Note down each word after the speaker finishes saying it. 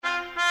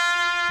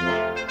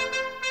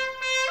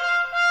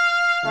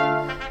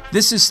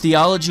This is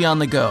Theology on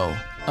the Go,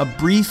 a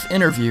brief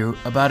interview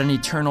about an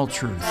eternal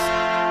truth.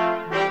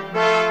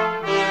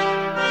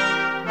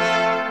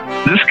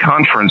 This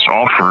conference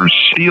offers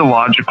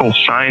theological,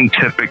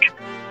 scientific,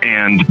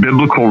 and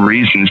biblical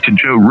reasons to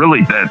show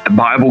really that the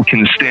Bible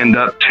can stand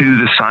up to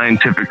the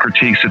scientific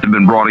critiques that have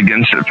been brought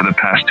against it for the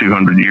past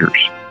 200 years.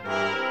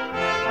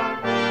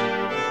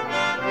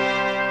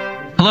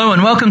 Hello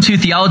and welcome to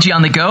Theology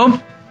on the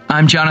Go.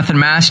 I'm Jonathan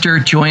Master,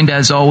 joined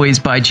as always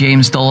by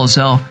James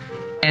Dolezal.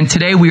 And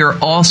today we are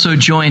also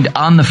joined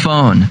on the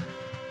phone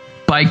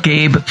by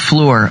Gabe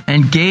Fluhrer.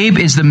 And Gabe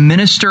is the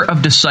Minister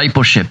of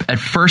Discipleship at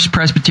First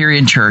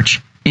Presbyterian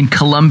Church in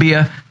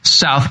Columbia,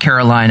 South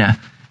Carolina.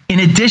 In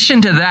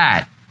addition to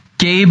that,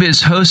 Gabe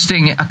is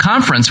hosting a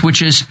conference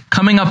which is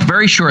coming up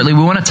very shortly.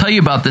 We want to tell you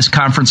about this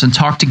conference and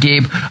talk to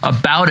Gabe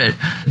about it.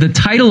 The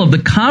title of the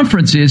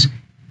conference is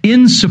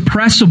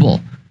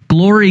Insuppressible: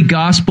 Glory,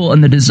 Gospel,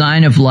 and the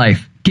Design of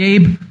Life.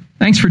 Gabe,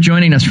 thanks for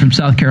joining us from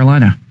South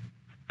Carolina.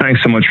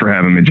 Thanks so much for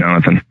having me,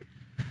 Jonathan.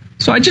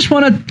 So I just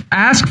want to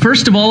ask,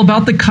 first of all,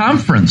 about the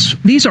conference.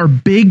 These are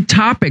big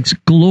topics: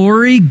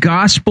 glory,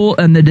 gospel,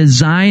 and the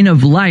design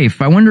of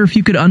life. I wonder if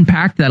you could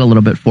unpack that a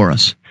little bit for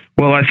us.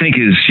 Well, I think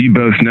as you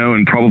both know,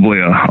 and probably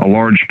a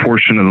large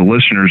portion of the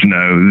listeners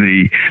know,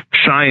 the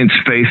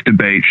science-faith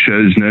debate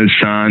shows no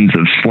signs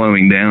of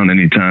slowing down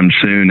anytime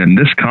soon. And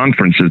this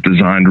conference is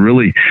designed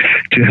really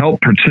to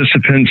help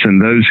participants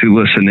and those who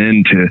listen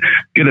in to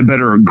get a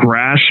better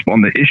grasp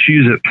on the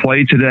issues at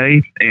play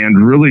today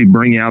and really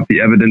bring out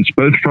the evidence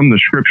both from the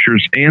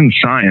scriptures and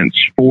science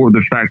for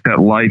the fact that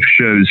life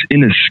shows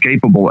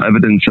inescapable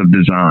evidence of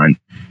design.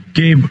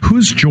 Gabe,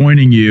 who's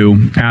joining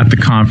you at the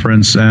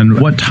conference,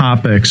 and what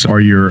topics are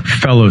your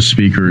fellow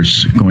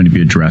speakers going to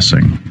be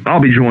addressing?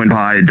 I'll be joined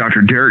by Dr.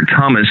 Derek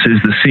Thomas,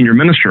 who's the senior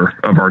minister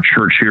of our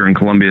church here in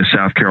Columbia,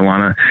 South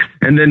Carolina,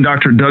 and then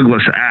Dr.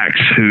 Douglas Axe,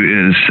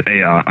 who is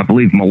I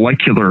believe,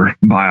 molecular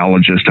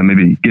biologist. I may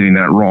be getting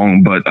that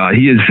wrong, but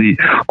he is the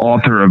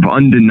author of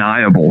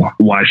Undeniable: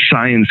 Why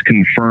Science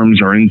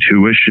Confirms Our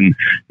Intuition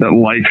That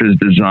Life is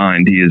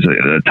Designed. He is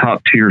a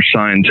top-tier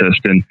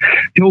scientist, and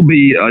he'll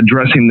be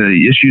addressing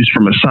the issues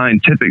from a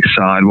scientific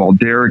side, while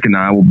Derek and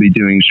I will be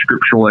doing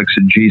scriptural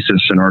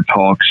exegesis in our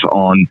talks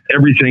on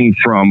everything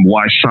from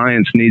why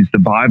science needs the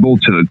Bible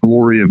to the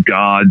glory of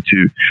God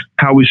to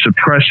how we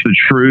suppress the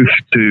truth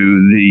to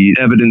the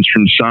evidence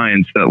from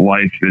science that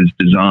life is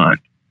designed.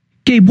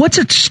 Gabe, what's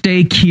at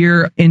stake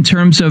here in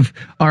terms of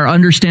our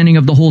understanding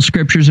of the whole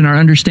scriptures and our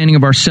understanding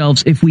of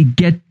ourselves if we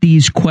get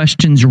these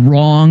questions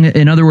wrong?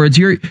 In other words,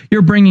 you're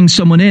bringing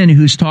someone in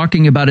who's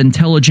talking about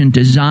intelligent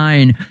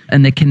design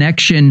and the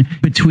connection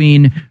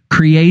between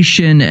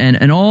creation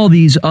and all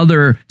these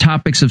other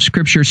topics of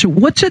scripture. So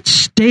what's at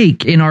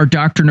stake in our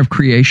doctrine of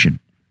creation?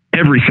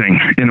 Everything,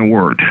 in a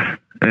word.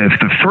 If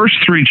the first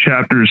three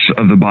chapters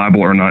of the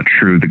Bible are not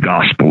true, the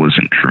gospel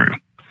isn't true.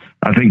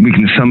 I think we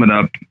can sum it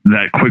up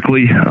that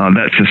quickly,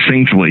 that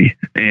succinctly,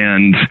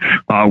 and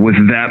with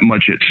that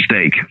much at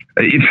stake.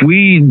 If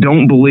we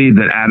don't believe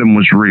that Adam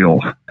was real,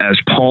 as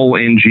Paul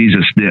and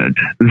Jesus did,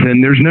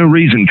 then there's no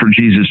reason for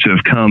Jesus to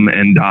have come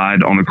and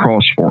died on the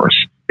cross for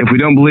us. If we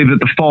don't believe that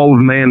the fall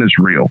of man is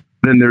real,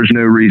 then there's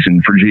no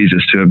reason for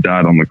Jesus to have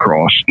died on the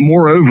cross.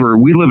 Moreover,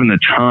 we live in a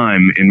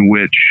time in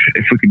which,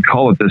 if we could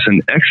call it this,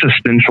 an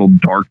existential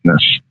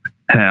darkness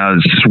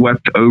has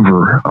swept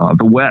over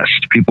the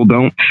West. People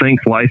don't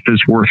think life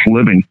is worth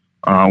living.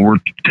 We're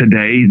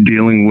today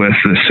dealing with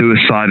the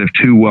suicide of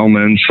two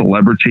well-known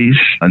celebrities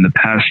in the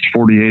past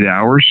 48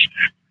 hours.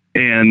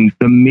 And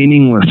the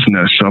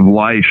meaninglessness of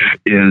life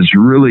is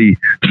really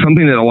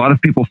something that a lot of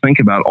people think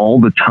about all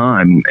the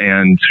time.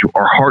 And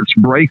our hearts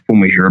break when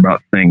we hear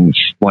about things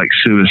like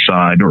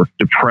suicide or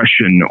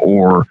depression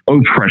or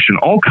oppression.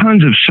 All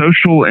kinds of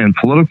social and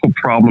political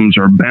problems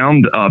are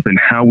bound up in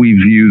how we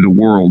view the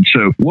world.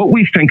 So what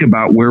we think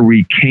about where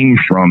we came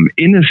from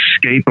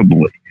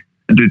inescapably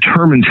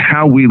determines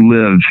how we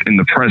live in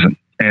the present.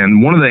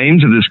 And one of the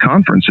aims of this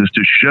conference is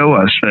to show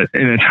us that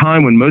in a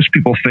time when most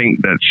people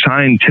think that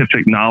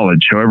scientific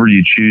knowledge, however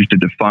you choose to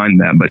define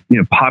that, but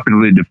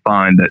popularly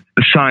defined that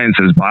the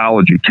sciences,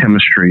 biology,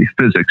 chemistry,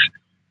 physics,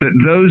 that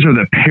those are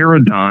the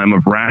paradigm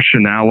of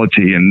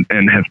rationality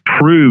and have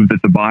proved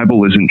that the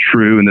Bible isn't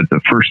true and that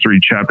the first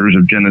three chapters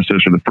of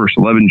Genesis or the first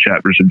 11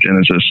 chapters of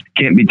Genesis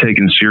can't be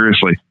taken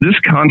seriously. This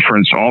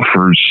conference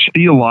offers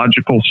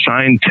theological,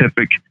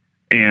 scientific,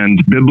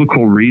 and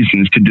biblical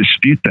reasons to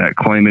dispute that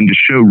claim and to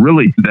show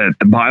really that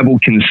the Bible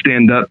can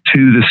stand up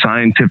to the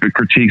scientific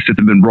critiques that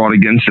have been brought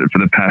against it for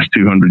the past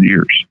 200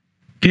 years.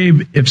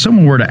 Gabe, if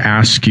someone were to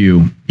ask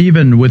you,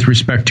 even with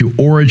respect to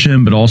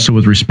origin, but also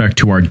with respect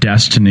to our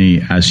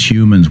destiny as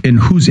humans, in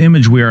whose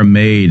image we are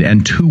made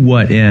and to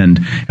what end,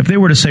 if they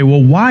were to say,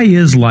 well, why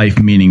is life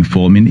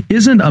meaningful? I mean,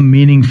 isn't a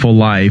meaningful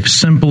life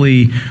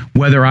simply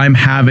whether I'm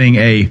having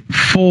a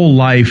full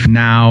life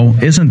now?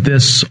 Isn't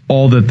this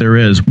all that there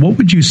is? What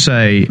would you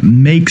say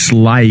makes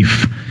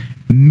life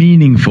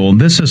meaningful?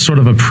 This is sort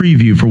of a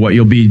preview for what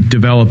you'll be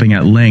developing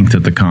at length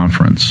at the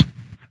conference.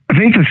 I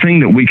think the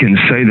thing that we can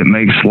say that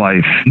makes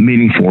life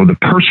meaningful, or the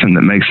person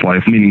that makes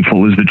life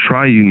meaningful, is the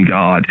triune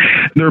God.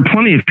 There are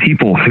plenty of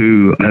people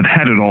who have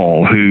had it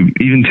all, who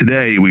even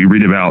today we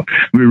read about,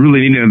 we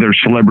really need to know their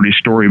celebrity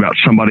story about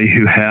somebody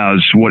who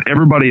has what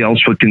everybody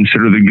else would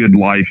consider the good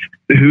life,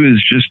 who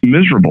is just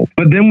miserable.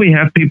 But then we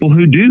have people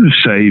who do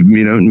say,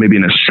 maybe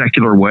in a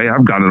secular way,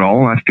 I've got it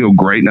all, and I feel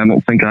great, and I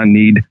don't think I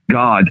need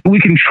God. We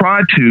can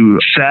try to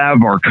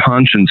salve our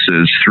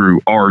consciences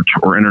through art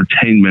or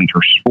entertainment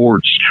or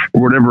sports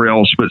or whatever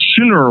else, but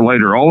sooner or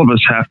later, all of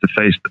us have to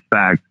face the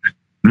fact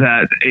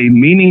that a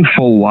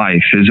meaningful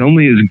life is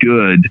only as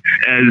good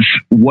as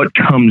what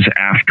comes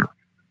after.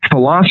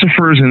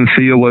 Philosophers and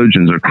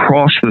theologians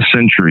across the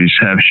centuries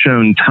have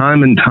shown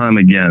time and time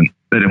again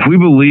that if we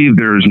believe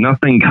there is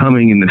nothing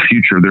coming in the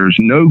future, there's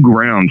no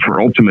ground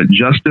for ultimate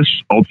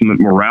justice, ultimate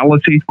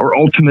morality, or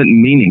ultimate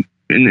meaning.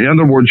 In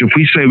other words, if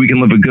we say we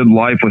can live a good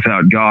life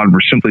without God,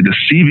 we're simply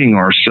deceiving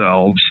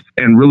ourselves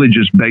and really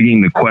just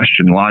begging the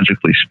question,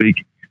 logically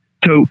speaking.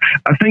 So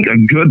I think a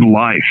good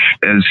life,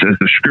 as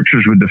the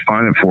scriptures would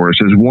define it for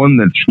us, is one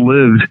that's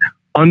lived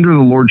under the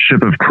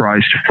lordship of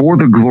Christ for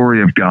the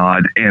glory of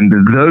God. And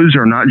those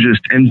are not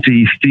just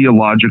empty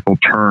theological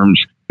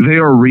terms. They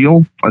are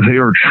real, they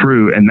are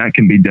true, and that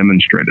can be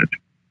demonstrated.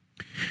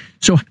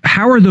 So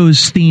how are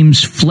those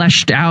themes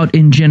fleshed out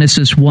in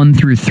Genesis 1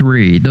 through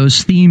 3?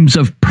 Those themes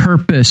of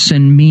purpose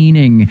and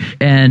meaning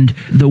and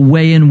the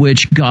way in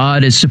which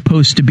God is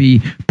supposed to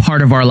be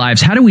part of our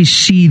lives. How do we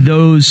see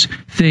those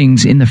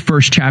things in the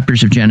first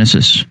chapters of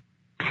Genesis?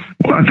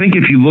 Well, I think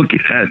if you look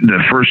at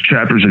the first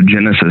chapters of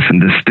Genesis in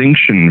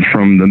distinction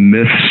from the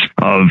myths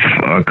of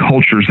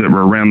cultures that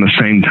were around the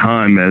same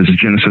time as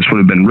Genesis would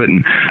have been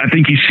written, I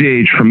think you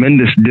see a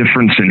tremendous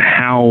difference in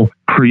how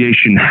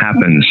creation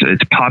happens.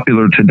 It's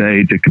popular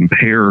today to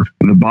compare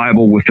the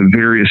Bible with the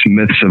various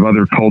myths of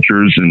other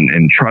cultures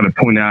and try to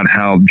point out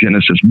how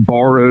Genesis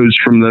borrows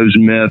from those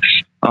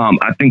myths.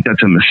 I think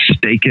that's a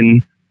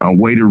mistaken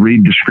way to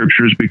read the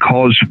scriptures,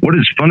 because what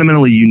is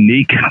fundamentally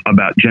unique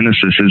about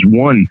Genesis is,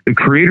 one, the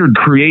Creator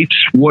creates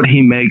what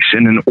he makes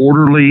in an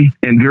orderly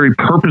and very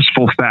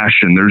purposeful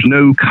fashion. There's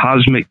no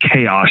cosmic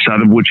chaos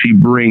out of which he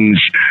brings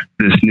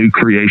this new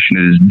creation.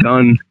 It is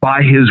done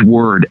by his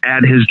word,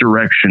 at his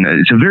direction.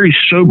 It's a very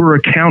sober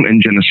account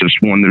in Genesis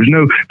 1. There's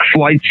no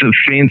flights of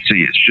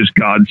fancy. It's just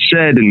God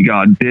said and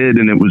God did,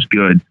 and it was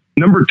good.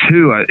 Number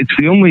two, it's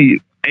the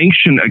only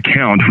ancient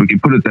account, if we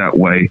could put it that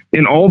way,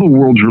 in all the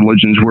world's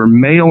religions where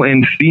male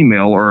and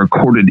female are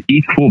accorded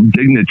equal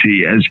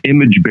dignity as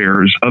image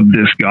bearers of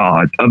this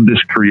God, of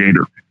this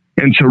Creator.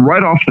 And so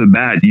right off the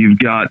bat, you've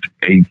got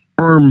a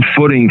firm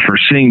footing for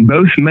seeing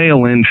both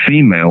male and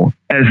female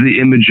as the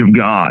image of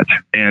God.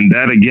 And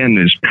that, again,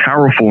 is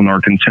powerful in our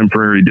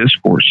contemporary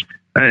discourse.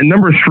 And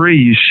number three,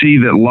 you see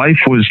that life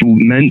was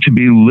meant to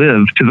be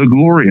lived to the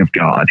glory of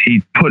God.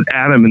 He put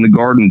Adam in the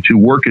garden to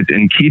work it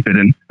and keep it.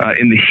 And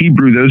in the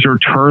Hebrew, those are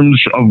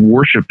terms of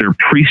worship. They're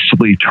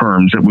priestly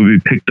terms that would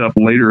be picked up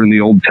later in the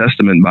Old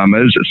Testament by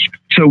Moses.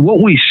 So what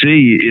we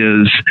see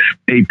is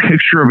a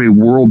picture of a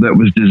world that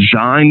was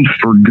designed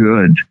for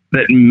good,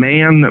 that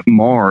man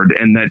marred,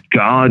 and that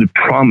God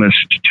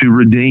promised to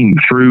redeem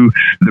through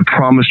the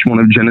promised one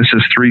of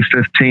Genesis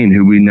 3:15,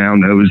 who we now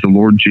know is the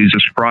Lord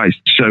Jesus Christ.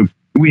 So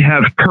we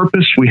have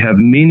purpose, we have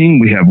meaning,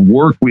 we have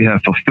work, we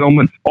have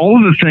fulfillment, all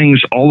of the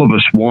things all of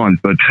us want,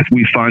 but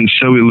we find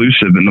so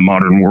elusive in the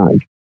modern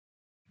world.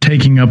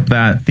 Taking up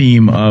that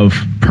theme of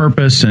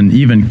purpose and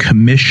even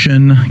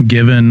commission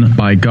given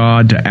by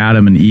God to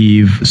Adam and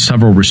Eve,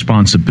 several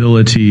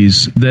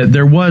responsibilities, that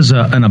there was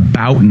an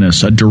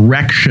aboutness, a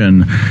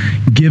direction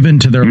given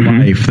to their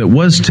life that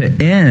was to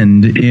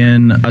end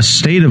in a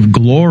state of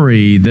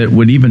glory that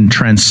would even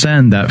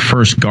transcend that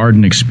first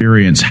garden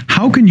experience.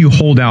 How can you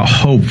hold out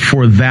hope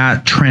for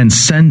that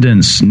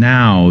transcendence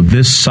now,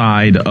 this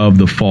side of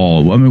the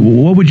fall? I mean,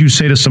 what would you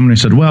say to someone who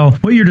said, well,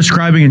 what you're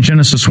describing in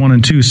Genesis 1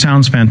 and 2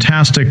 sounds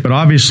fantastic, but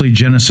obviously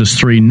Genesis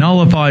 3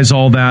 nullifies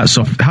all that.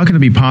 So how can it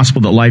be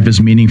possible that life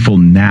is meaningful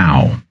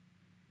now?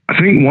 I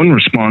think one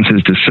response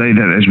is to say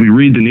that as we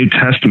read the New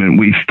Testament,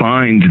 we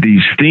find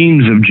these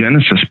themes of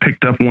Genesis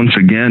picked up once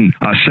again,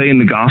 say in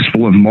the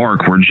Gospel of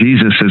Mark, where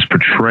Jesus is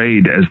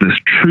portrayed as this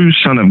true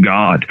Son of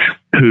God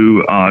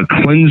who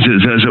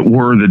cleanses, as it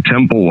were, the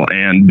temple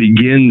and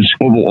begins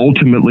what will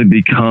ultimately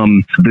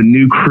become the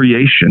new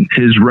creation.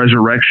 His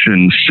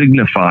resurrection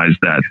signifies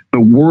that the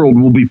world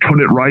will be put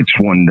at rights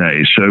one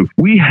day. So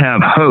we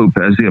have hope,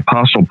 as the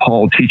Apostle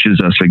Paul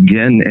teaches us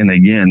again and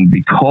again,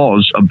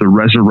 because of the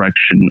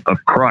resurrection of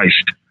Christ.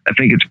 I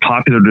think it's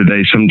popular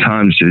today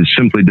sometimes to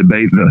simply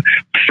debate the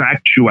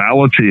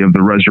factuality of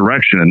the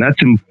resurrection, and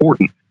that's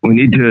important. We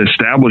need to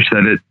establish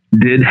that it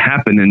did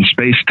happen in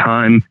space,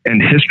 time,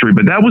 and history,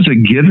 but that was a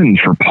given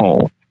for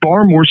Paul.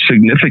 Far more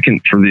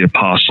significant for the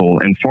apostle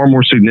and far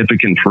more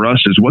significant for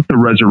us is what the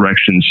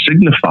resurrection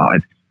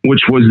signified.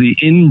 which was the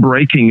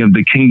inbreaking of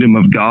the kingdom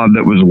of God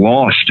that was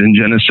lost in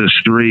Genesis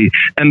 3,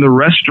 and the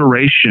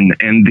restoration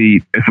and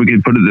the, if we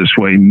could put it this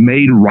way,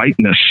 made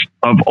rightness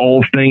of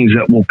all things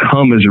that will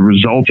come as a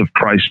result of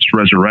Christ's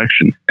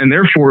resurrection. And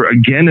therefore,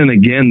 again and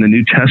again, the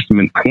New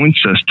Testament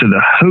points us to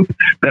the hope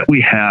that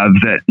we have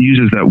that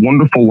uses that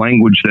wonderful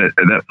language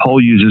that Paul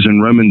uses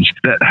in Romans,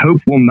 that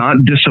hope will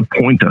not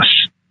disappoint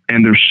us.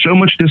 And there's so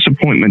much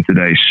disappointment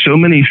today, so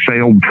many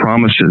failed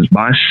promises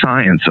by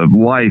science of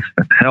life,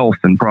 health,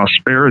 and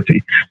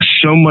prosperity,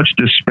 so much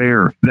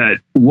despair that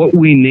what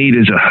we need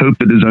is a hope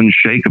that is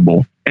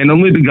unshakable. And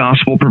only the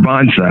gospel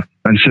provides that.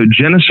 And so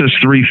Genesis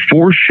 3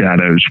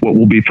 foreshadows what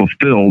will be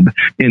fulfilled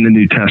in the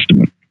New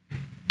Testament.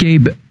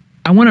 Gabe,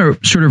 I want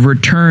to sort of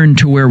return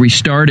to where we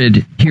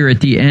started here at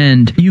the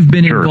end. You've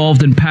been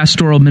involved in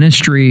pastoral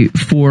ministry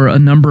for a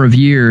number of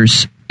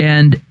years,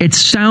 and it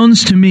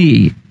sounds to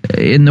me,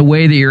 in the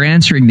way that you're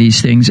answering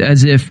these things,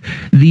 as if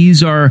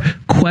these are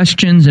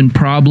questions and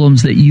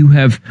problems that you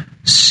have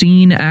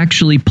seen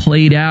actually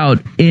played out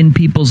in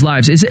people's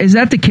lives. Is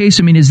that the case?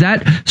 I mean, is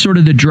that sort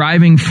of the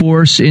driving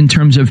force in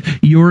terms of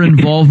your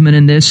involvement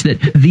in this, that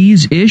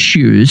these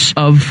issues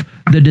of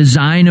the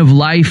design of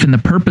life and the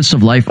purpose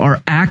of life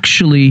are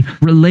actually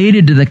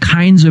related to the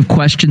kinds of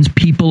questions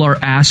people are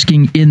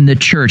asking in the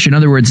church? In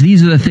other words,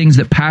 these are the things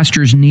that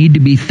pastors need to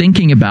be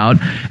thinking about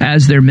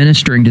as they're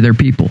ministering to their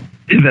people.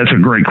 That's a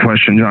great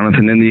question,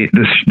 Jonathan. And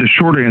the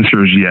short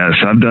answer is yes.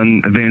 I've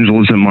done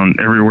evangelism on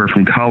everywhere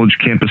from college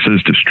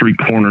campuses to street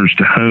corners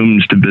to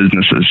homes to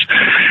businesses.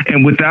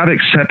 And without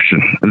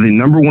exception, the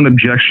number one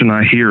objection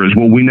I hear is,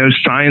 well, we know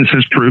science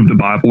has proved the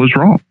Bible is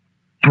wrong.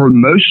 For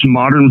most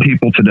modern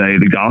people today,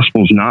 the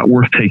gospel is not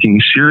worth taking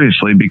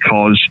seriously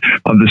because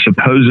of the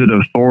supposed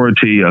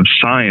authority of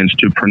science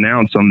to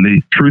pronounce on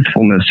the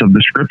truthfulness of the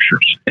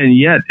scriptures. And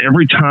yet,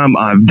 every time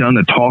I've done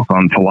a talk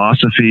on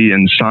philosophy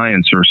and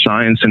science or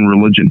science and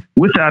religion,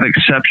 without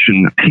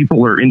exception,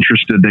 people are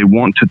interested. They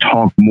want to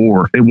talk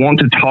more. They want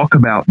to talk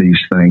about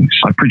these things.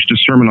 I preached a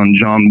sermon on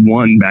John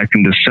 1 back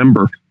in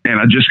December, and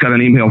I just got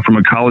an email from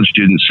a college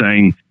student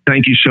saying,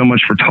 "Thank you so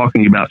much for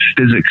talking about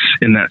physics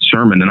in that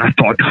sermon." And I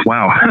thought,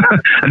 wow,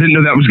 I didn't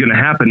know that was going to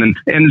happen.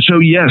 And so,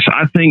 yes,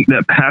 I think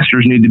that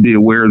pastors need to be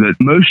aware that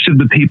most of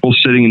the people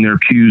sitting in their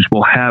pews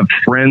will have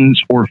friends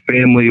or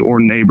family or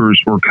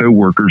neighbors or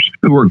coworkers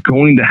who are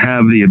going to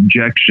have the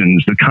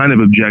objections, the kind of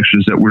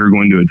objections that we're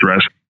going to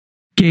address.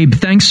 Gabe,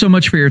 thanks so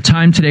much for your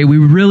time today. We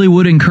really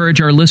would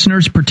encourage our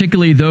listeners,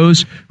 particularly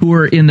those who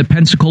are in the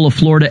Pensacola,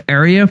 Florida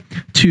area,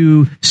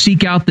 to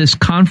seek out this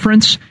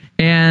conference.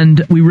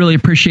 And we really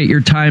appreciate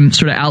your time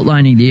sort of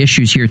outlining the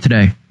issues here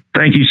today.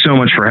 Thank you so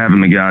much for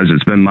having me, guys.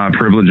 It's been my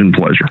privilege and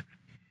pleasure.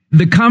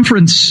 The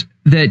conference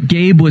that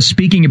Gabe was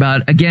speaking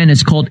about, again,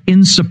 is called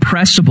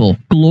Insuppressible,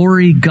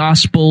 Glory,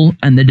 Gospel,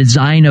 and the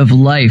Design of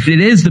Life. It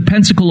is the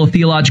Pensacola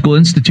Theological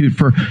Institute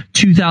for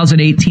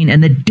 2018,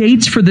 and the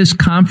dates for this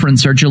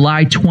conference are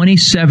July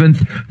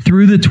 27th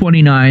through the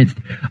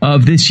 29th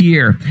of this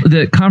year.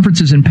 The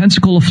conference is in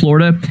Pensacola,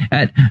 Florida,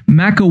 at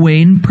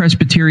McIlwain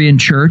Presbyterian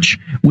Church,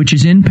 which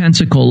is in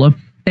Pensacola.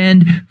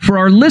 And for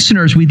our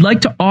listeners, we'd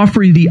like to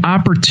offer you the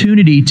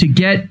opportunity to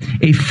get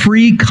a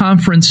free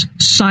conference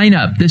sign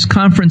up. This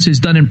conference is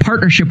done in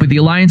partnership with the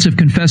Alliance of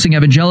Confessing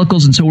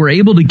Evangelicals, and so we're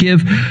able to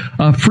give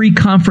a free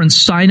conference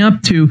sign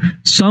up to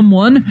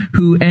someone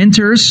who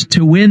enters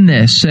to win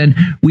this. And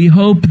we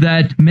hope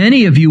that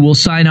many of you will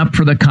sign up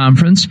for the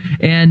conference.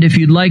 And if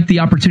you'd like the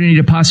opportunity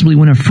to possibly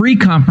win a free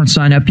conference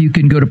sign up, you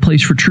can go to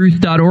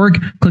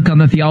placefortruth.org, click on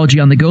the Theology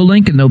on the Go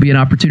link, and there'll be an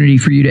opportunity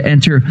for you to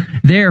enter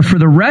there. For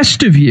the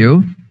rest of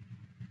you,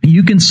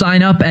 you can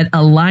sign up at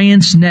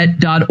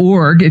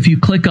alliancenet.org. If you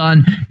click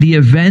on the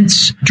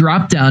events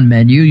drop-down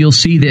menu, you'll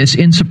see this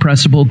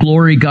Insuppressible,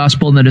 Glory,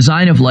 Gospel, and the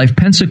Design of Life,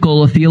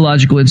 Pensacola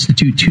Theological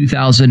Institute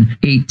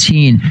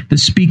 2018. The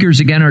speakers,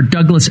 again, are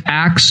Douglas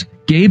Axe,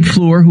 Gabe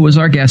Fluhrer, who was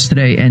our guest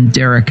today, and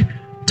Derek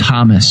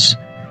Thomas.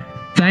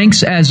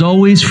 Thanks, as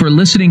always, for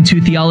listening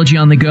to Theology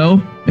on the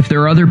Go. If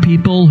there are other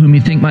people whom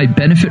you think might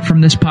benefit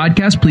from this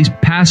podcast, please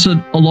pass it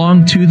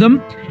along to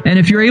them. And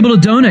if you're able to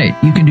donate,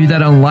 you can do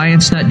that on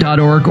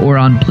alliancenet.org or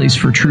on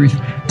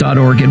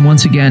placefortruth.org. And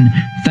once again,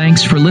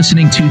 thanks for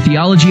listening to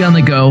Theology on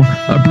the Go,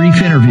 a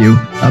brief interview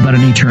about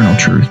an eternal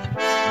truth.